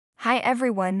Hi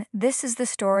everyone, this is the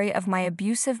story of my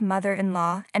abusive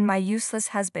mother-in-law and my useless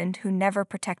husband who never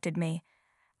protected me.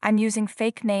 I'm using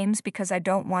fake names because I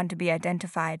don't want to be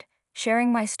identified.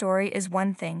 Sharing my story is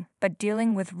one thing, but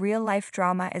dealing with real-life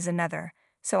drama is another,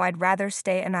 so I'd rather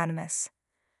stay anonymous.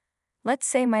 Let's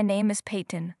say my name is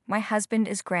Peyton, my husband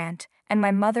is Grant, and my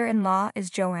mother-in-law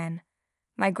is Joanne.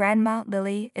 My grandma,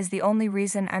 Lily, is the only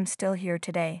reason I'm still here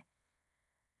today.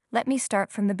 Let me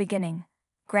start from the beginning.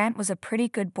 Grant was a pretty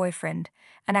good boyfriend,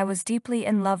 and I was deeply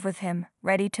in love with him,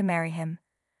 ready to marry him.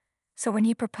 So when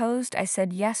he proposed, I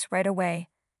said yes right away.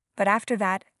 But after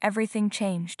that, everything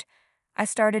changed. I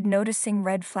started noticing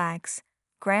red flags.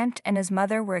 Grant and his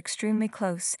mother were extremely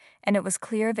close, and it was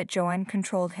clear that Joanne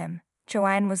controlled him.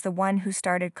 Joanne was the one who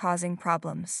started causing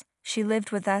problems. She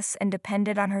lived with us and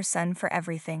depended on her son for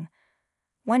everything.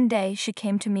 One day, she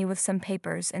came to me with some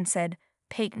papers and said,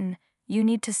 "Peyton, you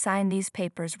need to sign these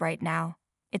papers right now.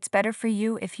 It's better for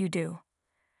you if you do."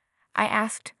 I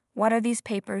asked, "What are these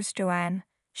papers, Joanne?"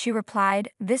 She replied,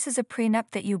 "This is a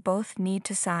prenup that you both need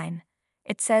to sign.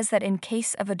 It says that in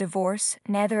case of a divorce,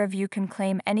 neither of you can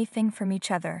claim anything from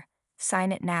each other.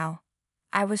 Sign it now."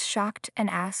 I was shocked and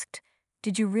asked,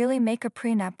 "Did you really make a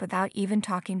prenup without even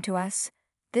talking to us?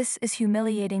 This is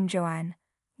humiliating, Joanne.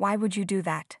 Why would you do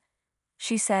that?"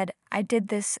 She said, "I did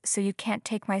this so you can't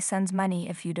take my son's money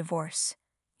if you divorce.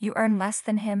 You earn less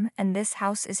than him and this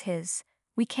house is his.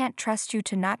 We can't trust you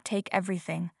to not take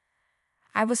everything."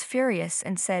 I was furious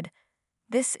and said,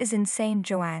 "This is insane,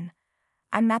 Joanne.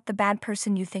 I'm not the bad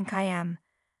person you think I am.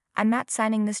 I'm not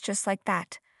signing this just like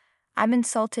that. I'm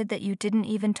insulted that you didn't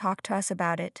even talk to us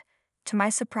about it." To my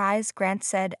surprise, Grant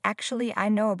said, "Actually, I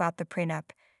know about the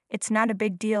prenup. It's not a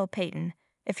big deal, Peyton.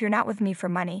 If you're not with me for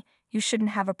money, you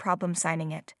shouldn't have a problem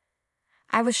signing it."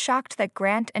 I was shocked that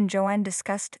Grant and Joanne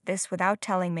discussed this without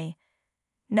telling me.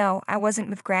 No, I wasn't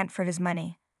with Grant for his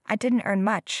money. I didn't earn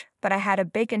much, but I had a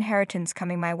big inheritance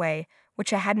coming my way,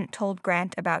 which I hadn't told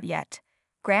Grant about yet.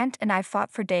 Grant and I fought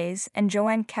for days, and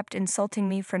Joanne kept insulting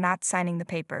me for not signing the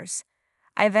papers.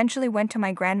 I eventually went to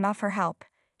my grandma for help.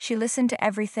 She listened to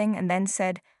everything and then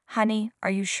said, "Honey,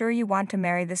 are you sure you want to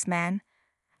marry this man?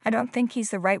 I don't think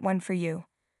he's the right one for you.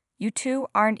 You two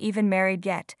aren't even married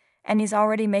yet, and he's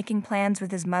already making plans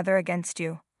with his mother against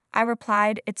you." I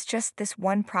replied, "It's just this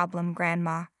one problem,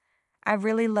 Grandma. I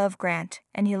really love Grant,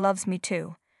 and he loves me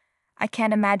too. I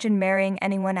can't imagine marrying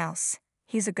anyone else.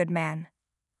 He's a good man."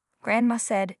 Grandma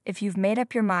said, "If you've made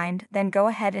up your mind, then go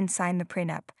ahead and sign the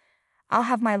prenup. I'll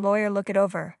have my lawyer look it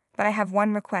over, but I have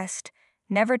one request.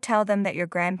 Never tell them that your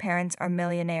grandparents are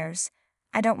millionaires.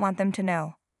 I don't want them to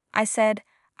know." I said,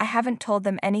 "I haven't told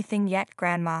them anything yet,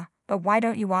 Grandma, but why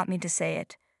don't you want me to say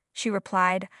it?" She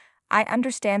replied, "I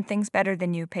understand things better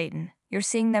than you, Peyton. You're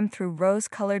seeing them through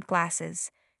rose-colored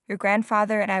glasses. Your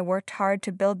grandfather and I worked hard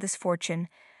to build this fortune,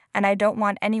 and I don't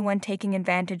want anyone taking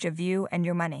advantage of you and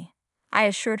your money." I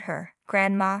assured her,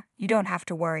 "Grandma, you don't have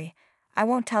to worry. I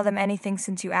won't tell them anything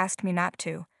since you asked me not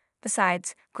to.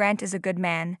 Besides, Grant is a good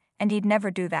man, and he'd never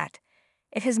do that.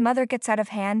 If his mother gets out of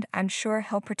hand, I'm sure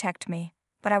he'll protect me."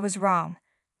 But I was wrong.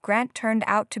 Grant turned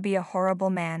out to be a horrible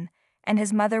man, and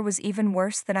his mother was even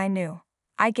worse than I knew.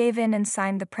 I gave in and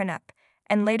signed the prenup,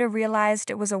 and later realized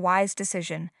it was a wise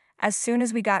decision. As soon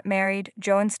as we got married,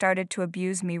 Joanne started to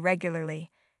abuse me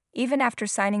regularly. Even after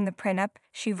signing the prenup,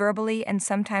 she verbally and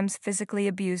sometimes physically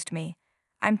abused me.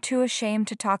 I'm too ashamed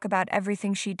to talk about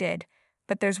everything she did,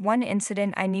 but there's one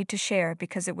incident I need to share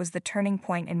because it was the turning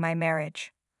point in my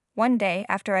marriage. One day,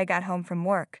 after I got home from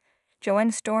work,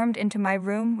 Joanne stormed into my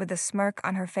room with a smirk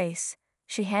on her face.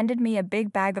 She handed me a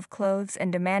big bag of clothes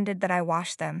and demanded that I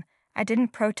wash them. I didn't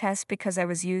protest because I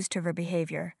was used to her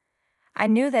behavior. I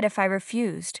knew that if I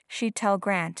refused, she'd tell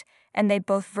Grant, and they'd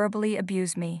both verbally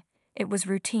abuse me. It was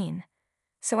routine.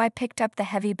 So I picked up the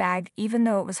heavy bag even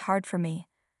though it was hard for me.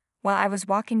 While I was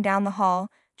walking down the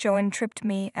hall, Joanne tripped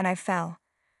me and I fell.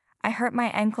 I hurt my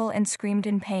ankle and screamed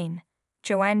in pain.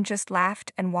 Joanne just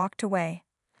laughed and walked away.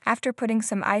 After putting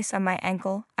some ice on my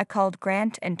ankle, I called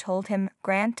Grant and told him,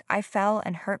 "Grant, I fell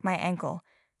and hurt my ankle.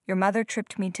 Your mother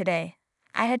tripped me today."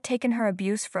 I had taken her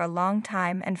abuse for a long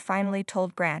time and finally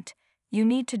told Grant, "You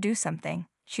need to do something.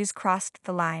 She's crossed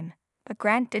the line." But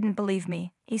Grant didn't believe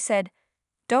me. He said,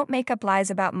 "Don't make up lies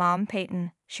about Mom,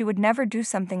 Peyton. She would never do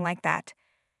something like that.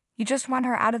 You just want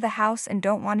her out of the house and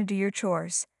don't want to do your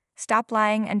chores. Stop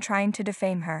lying and trying to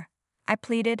defame her." I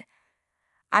pleaded,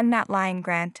 "I'm not lying,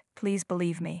 Grant. Please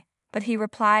believe me." But he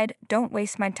replied, "Don't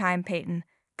waste my time, Peyton.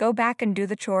 Go back and do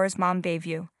the chores Mom gave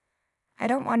you. I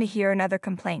don't want to hear another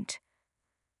complaint."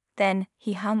 Then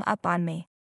he hung up on me.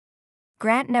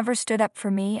 Grant never stood up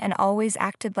for me and always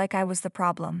acted like I was the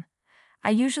problem. I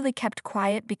usually kept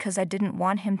quiet because I didn't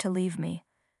want him to leave me.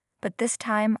 But this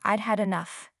time, I'd had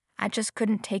enough. I just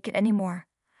couldn't take it anymore.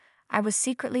 I was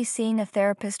secretly seeing a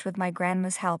therapist with my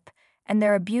grandma's help, and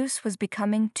their abuse was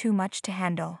becoming too much to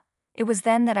handle. It was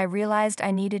then that I realized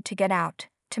I needed to get out.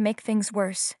 To make things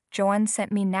worse, Joanne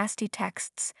sent me nasty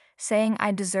texts, saying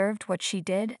I deserved what she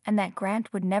did and that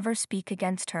Grant would never speak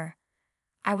against her.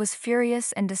 I was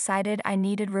furious and decided I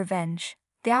needed revenge.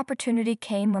 The opportunity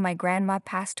came when my grandma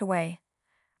passed away.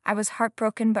 I was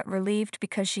heartbroken but relieved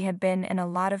because she had been in a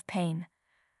lot of pain.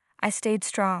 I stayed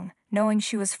strong, knowing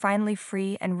she was finally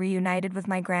free and reunited with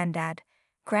my granddad.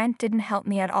 Grant didn't help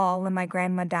me at all when my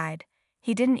grandma died.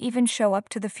 He didn't even show up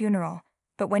to the funeral,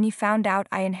 but when he found out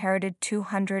I inherited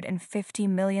 $250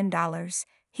 million,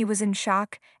 he was in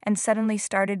shock and suddenly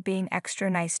started being extra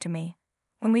nice to me.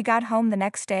 When we got home the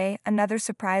next day, another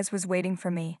surprise was waiting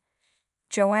for me.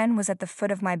 Joanne was at the foot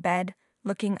of my bed,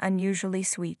 looking unusually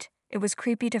sweet. It was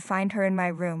creepy to find her in my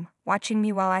room, watching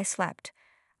me while I slept.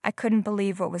 I couldn't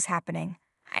believe what was happening.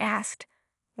 I asked,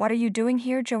 "What are you doing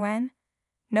here, Joanne?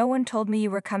 No one told me you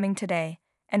were coming today,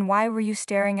 and why were you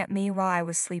staring at me while I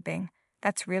was sleeping?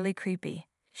 That's really creepy."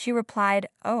 She replied,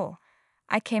 "Oh,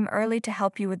 I came early to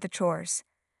help you with the chores.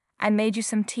 I made you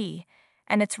some tea,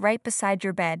 and it's right beside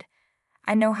your bed.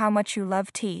 I know how much you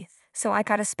love tea, so I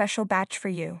got a special batch for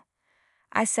you."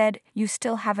 I said, "You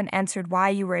still haven't answered why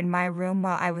you were in my room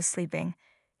while I was sleeping.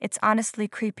 It's honestly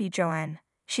creepy, Joanne."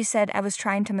 She said, "I was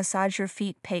trying to massage your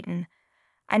feet, Peyton.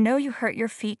 I know you hurt your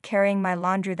feet carrying my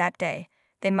laundry that day.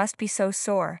 They must be so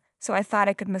sore, so I thought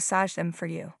I could massage them for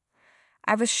you."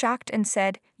 I was shocked and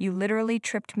said, "You literally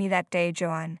tripped me that day,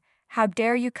 Joanne. How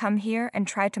dare you come here and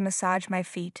try to massage my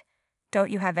feet?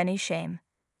 Don't you have any shame?"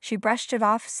 She brushed it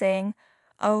off, saying,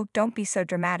 "Oh, don't be so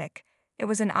dramatic. It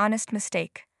was an honest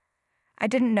mistake. I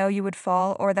didn't know you would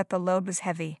fall or that the load was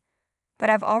heavy.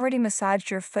 But I've already massaged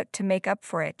your foot to make up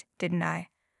for it, didn't I?"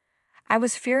 I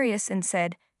was furious and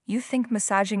said, "You think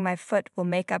massaging my foot will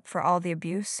make up for all the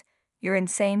abuse? You're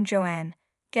insane, Joanne.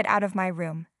 Get out of my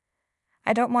room."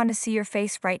 "I don't want to see your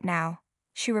face right now,"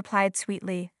 she replied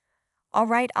sweetly. "All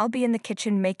right, I'll be in the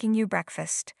kitchen making you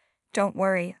breakfast. Don't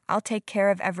worry, I'll take care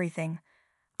of everything.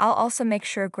 I'll also make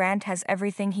sure Grant has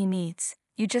everything he needs.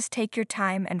 You just take your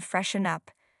time and freshen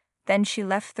up." Then she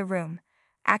left the room,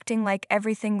 acting like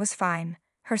everything was fine.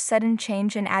 Her sudden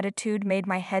change in attitude made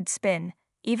my head spin,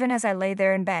 even as I lay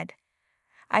there in bed.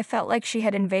 I felt like she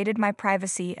had invaded my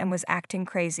privacy and was acting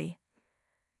crazy.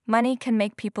 Money can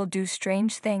make people do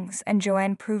strange things, and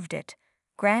Joanne proved it.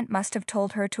 Grant must have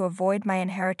told her to avoid my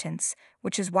inheritance,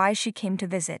 which is why she came to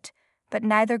visit. But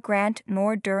neither Grant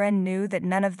nor Duran knew that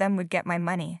none of them would get my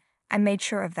money. I made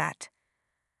sure of that.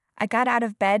 I got out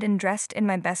of bed and dressed in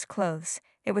my best clothes.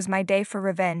 It was my day for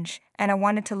revenge, and I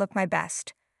wanted to look my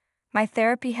best. My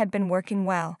therapy had been working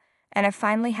well, and I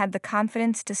finally had the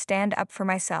confidence to stand up for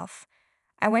myself.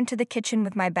 I went to the kitchen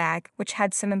with my bag, which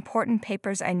had some important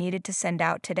papers I needed to send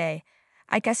out today.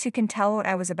 I guess you can tell what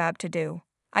I was about to do.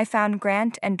 I found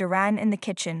Grant and Duran in the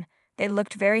kitchen. They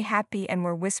looked very happy and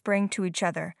were whispering to each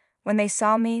other. When they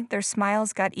saw me, their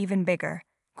smiles got even bigger.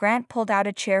 Grant pulled out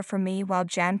a chair for me while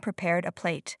Jan prepared a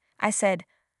plate. I said,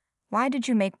 "Why did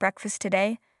you make breakfast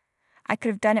today? I could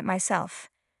have done it myself.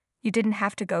 You didn't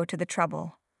have to go to the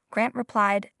trouble." Grant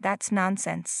replied, "That's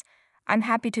nonsense. I'm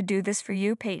happy to do this for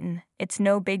you, Peyton. It's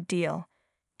no big deal."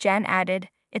 Jan added,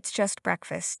 "It's just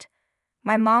breakfast.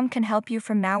 My mom can help you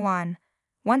from now on.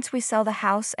 Once we sell the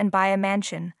house and buy a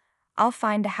mansion, I'll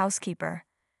find a housekeeper.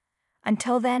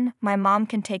 Until then, my mom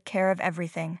can take care of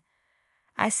everything."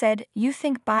 I said, "You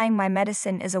think buying my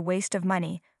medicine is a waste of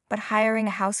money, but hiring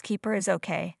a housekeeper is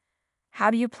okay. How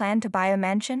do you plan to buy a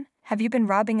mansion? Have you been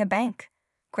robbing a bank?"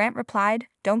 Grant replied,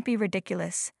 "Don't be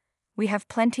ridiculous. We have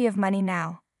plenty of money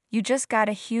now. You just got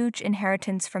a huge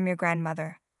inheritance from your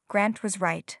grandmother." Grant was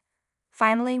right.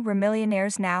 "Finally, we're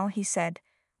millionaires now," he said.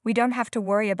 "We don't have to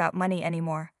worry about money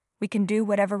anymore. We can do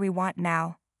whatever we want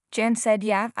now." Jan said,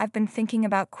 "Yeah, I've been thinking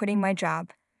about quitting my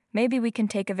job. Maybe we can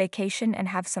take a vacation and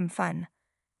have some fun.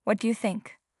 What do you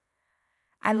think?"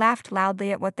 I laughed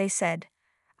loudly at what they said.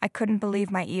 I couldn't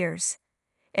believe my ears.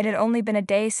 It had only been a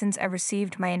day since I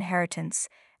received my inheritance,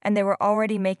 and they were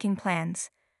already making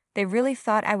plans. They really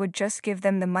thought I would just give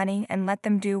them the money and let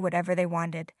them do whatever they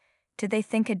wanted. Did they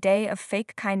think a day of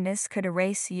fake kindness could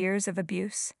erase years of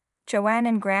abuse? Joanne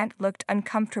and Grant looked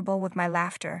uncomfortable with my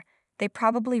laughter. They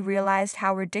probably realized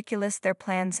how ridiculous their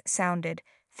plans sounded,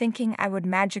 thinking I would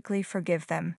magically forgive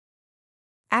them.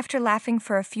 After laughing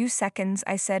for a few seconds,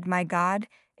 I said, "My God,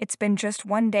 it's been just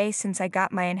one day since I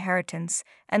got my inheritance,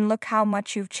 and look how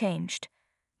much you've changed.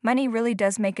 Money really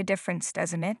does make a difference,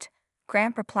 doesn't it?"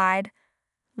 Grant replied,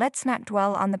 Let's not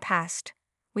dwell on the past.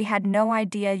 We had no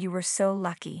idea you were so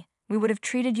lucky. We would have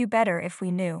treated you better if we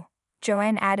knew.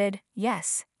 Joanne added,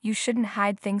 yes, you shouldn't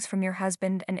hide things from your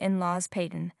husband and in-laws,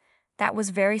 Peyton. That was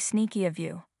very sneaky of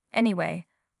you. Anyway,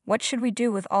 what should we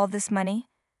do with all this money?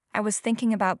 I was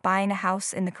thinking about buying a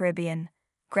house in the Caribbean.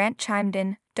 Grant chimed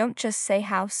in, don't just say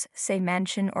house, say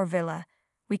mansion or villa.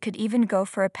 We could even go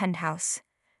for a penthouse.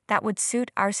 That would suit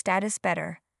our status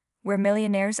better. We're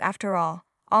millionaires after all.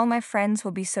 All my friends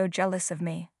will be so jealous of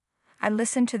me. I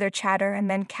listened to their chatter and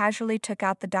then casually took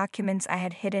out the documents I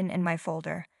had hidden in my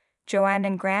folder. Joanne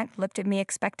and Grant looked at me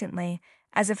expectantly,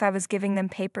 as if I was giving them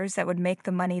papers that would make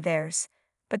the money theirs.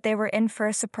 But they were in for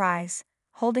a surprise.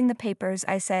 Holding the papers,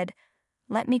 I said,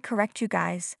 let me correct you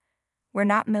guys. We're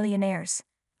not millionaires.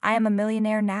 I am a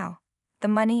millionaire now. The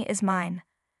money is mine.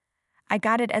 I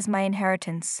got it as my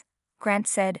inheritance. Grant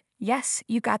said, yes,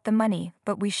 you got the money,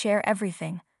 but we share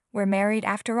everything. We're married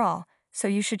after all, so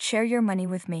you should share your money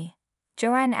with me.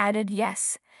 Joanne added,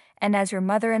 yes, and as your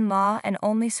mother-in-law and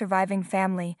only surviving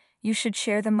family, you should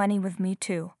share the money with me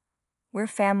too. We're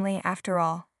family after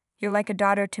all. You're like a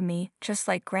daughter to me, just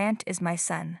like Grant is my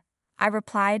son. I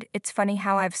replied, it's funny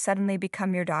how I've suddenly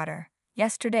become your daughter.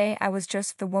 Yesterday I was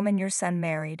just the woman your son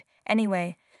married.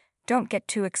 Anyway, don't get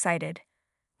too excited.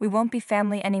 We won't be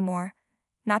family anymore.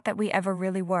 Not that we ever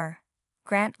really were.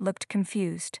 Grant looked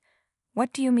confused.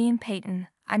 What do you mean, Peyton?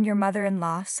 I'm your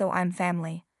mother-in-law, so I'm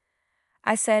family.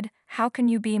 I said, how can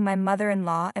you be my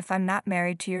mother-in-law if I'm not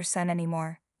married to your son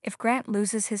anymore? If Grant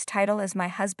loses his title as my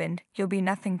husband, you'll be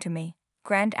nothing to me.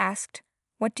 Grant asked,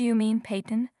 what do you mean,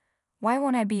 Peyton? Why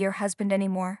won't I be your husband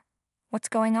anymore? What's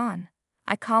going on?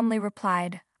 I calmly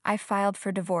replied, I filed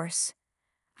for divorce.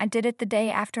 I did it the day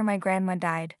after my grandma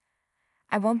died.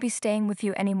 I won't be staying with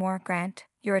you anymore, Grant.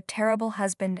 You're a terrible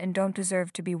husband and don't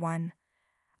deserve to be one.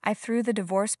 I threw the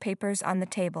divorce papers on the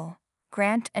table.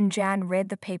 Grant and Jan read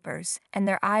the papers, and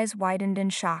their eyes widened in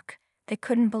shock. They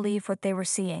couldn't believe what they were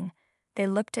seeing. They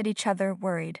looked at each other,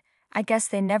 worried. I guess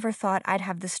they never thought I'd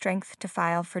have the strength to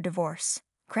file for divorce.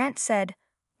 Grant said,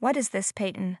 what is this,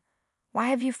 Peyton? Why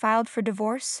have you filed for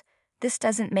divorce? This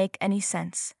doesn't make any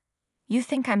sense. You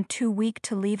think I'm too weak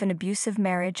to leave an abusive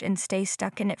marriage and stay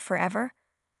stuck in it forever?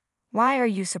 Why are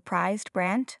you surprised,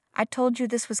 Grant? I told you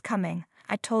this was coming.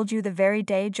 I told you the very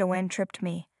day Joanne tripped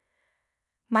me.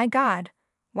 My God,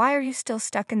 why are you still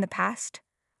stuck in the past?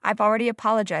 I've already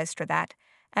apologized for that,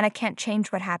 and I can't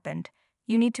change what happened.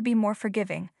 You need to be more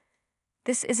forgiving.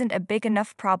 This isn't a big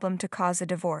enough problem to cause a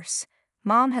divorce.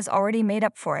 Mom has already made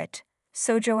up for it.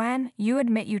 So Joanne, you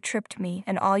admit you tripped me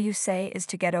and all you say is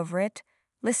to get over it?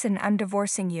 Listen, I'm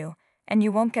divorcing you, and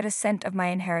you won't get a cent of my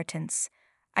inheritance.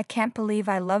 I can't believe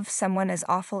I love someone as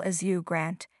awful as you,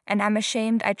 Grant, and I'm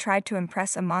ashamed I tried to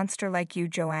impress a monster like you,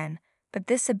 Joanne. But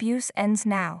this abuse ends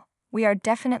now. We are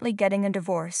definitely getting a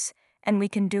divorce, and we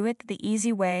can do it the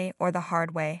easy way or the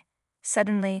hard way.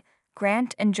 Suddenly,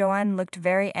 Grant and Joanne looked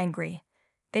very angry.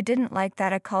 They didn't like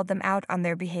that I called them out on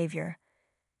their behavior.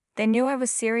 They knew I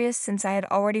was serious since I had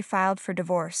already filed for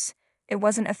divorce. It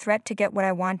wasn't a threat to get what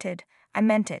I wanted. I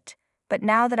meant it. But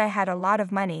now that I had a lot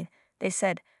of money, they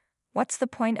said, what's the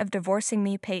point of divorcing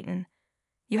me, Peyton?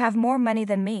 You have more money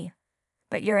than me.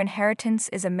 But your inheritance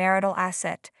is a marital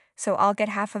asset, so I'll get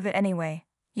half of it anyway.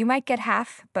 You might get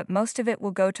half, but most of it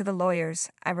will go to the lawyers,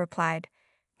 I replied.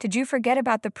 Did you forget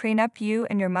about the prenup you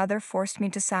and your mother forced me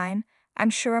to sign? I'm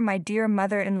sure my dear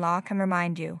mother-in-law can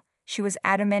remind you. She was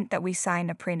adamant that we sign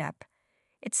a prenup.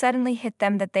 It suddenly hit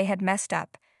them that they had messed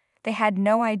up. They had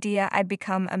no idea I'd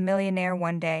become a millionaire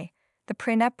one day. The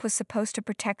prenup was supposed to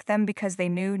protect them because they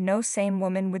knew no sane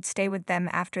woman would stay with them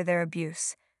after their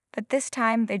abuse. But this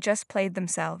time they just played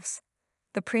themselves.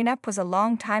 The prenup was a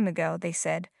long time ago, they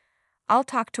said. I'll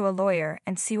talk to a lawyer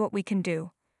and see what we can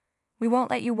do. We won't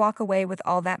let you walk away with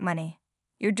all that money.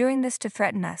 You're doing this to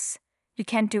threaten us. You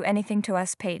can't do anything to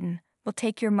us, Peyton. We'll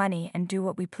take your money and do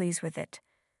what we please with it.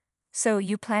 So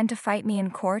you plan to fight me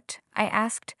in court? I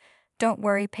asked. Don't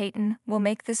worry, Peyton. We'll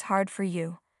make this hard for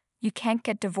you. You can't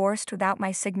get divorced without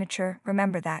my signature,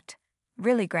 remember that.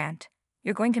 Really, Grant?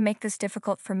 You're going to make this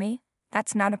difficult for me?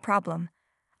 That's not a problem.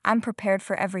 I'm prepared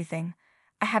for everything.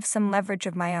 I have some leverage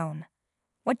of my own.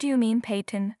 What do you mean,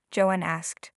 Peyton? Joanne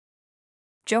asked.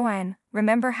 Joanne,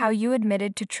 remember how you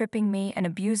admitted to tripping me and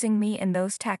abusing me in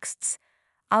those texts?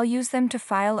 I'll use them to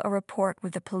file a report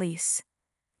with the police.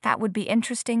 That would be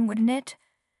interesting, wouldn't it?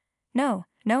 No.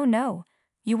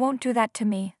 You won't do that to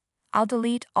me. I'll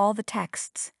delete all the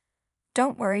texts.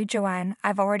 Don't worry, Joanne,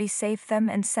 I've already saved them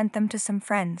and sent them to some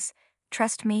friends.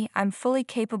 Trust me, I'm fully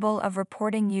capable of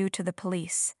reporting you to the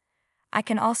police. I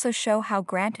can also show how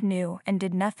Grant knew and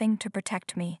did nothing to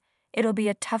protect me. It'll be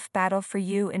a tough battle for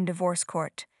you in divorce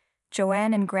court.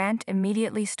 Joanne and Grant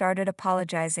immediately started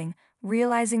apologizing,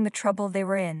 realizing the trouble they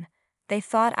were in. They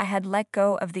thought I had let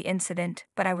go of the incident,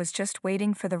 but I was just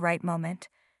waiting for the right moment.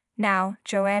 Now,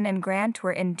 Joanne and Grant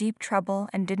were in deep trouble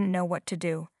and didn't know what to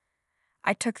do.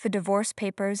 I took the divorce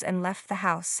papers and left the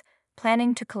house,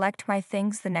 planning to collect my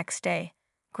things the next day.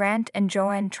 Grant and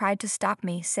Joanne tried to stop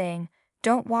me, saying,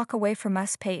 "Don't walk away from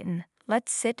us, Peyton.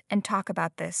 Let's sit and talk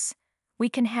about this. We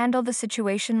can handle the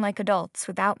situation like adults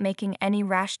without making any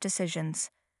rash decisions."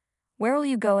 "Where will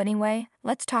you go anyway?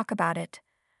 Let's talk about it."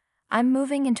 "I'm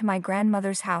moving into my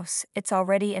grandmother's house. It's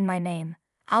already in my name.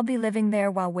 I'll be living there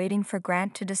while waiting for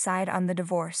Grant to decide on the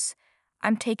divorce.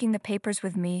 I'm taking the papers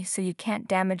with me so you can't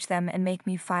damage them and make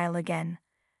me file again.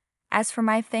 As for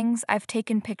my things, I've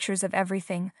taken pictures of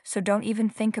everything, so don't even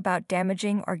think about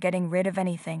damaging or getting rid of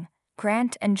anything."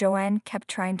 Grant and Joanne kept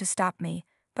trying to stop me,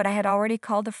 but I had already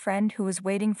called a friend who was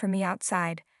waiting for me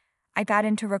outside. I got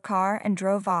into her car and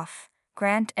drove off.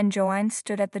 Grant and Joanne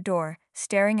stood at the door,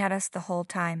 staring at us the whole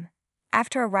time.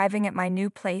 After arriving at my new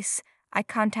place, I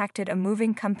contacted a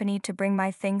moving company to bring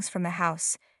my things from the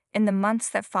house. In the months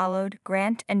that followed,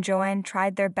 Grant and Joanne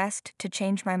tried their best to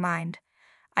change my mind.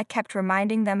 I kept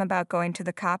reminding them about going to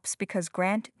the cops because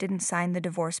Grant didn't sign the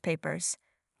divorce papers.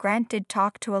 Grant did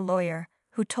talk to a lawyer,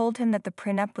 who told him that the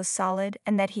prenup was solid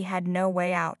and that he had no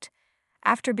way out.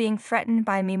 After being threatened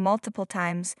by me multiple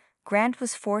times, Grant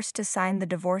was forced to sign the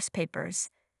divorce papers.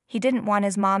 He didn't want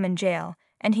his mom in jail,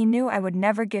 and he knew I would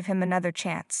never give him another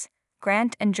chance.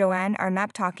 Grant and Joanne are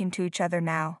not talking to each other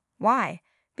now. Why?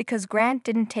 Because Grant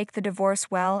didn't take the divorce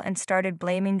well and started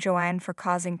blaming Joanne for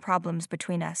causing problems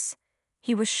between us.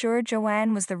 He was sure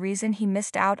Joanne was the reason he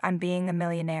missed out on being a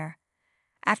millionaire.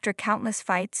 After countless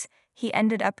fights, he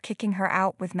ended up kicking her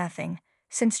out with nothing.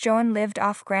 Since Joanne lived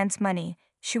off Grant's money,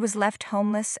 she was left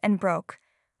homeless and broke.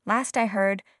 Last I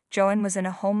heard, Joanne was in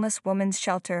a homeless woman's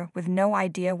shelter with no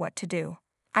idea what to do.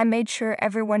 I made sure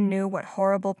everyone knew what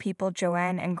horrible people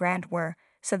Joanne and Grant were,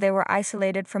 so they were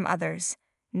isolated from others.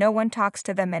 No one talks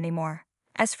to them anymore.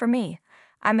 As for me,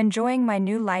 I'm enjoying my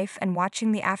new life and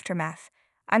watching the aftermath.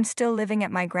 I'm still living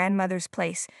at my grandmother's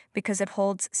place because it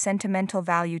holds sentimental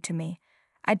value to me.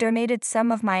 I donated some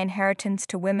of my inheritance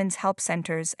to women's help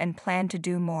centers and plan to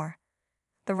do more.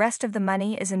 The rest of the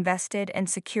money is invested and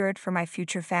secured for my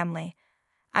future family.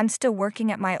 I'm still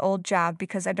working at my old job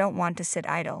because I don't want to sit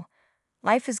idle.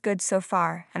 Life is good so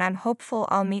far, and I'm hopeful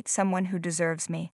I'll meet someone who deserves me.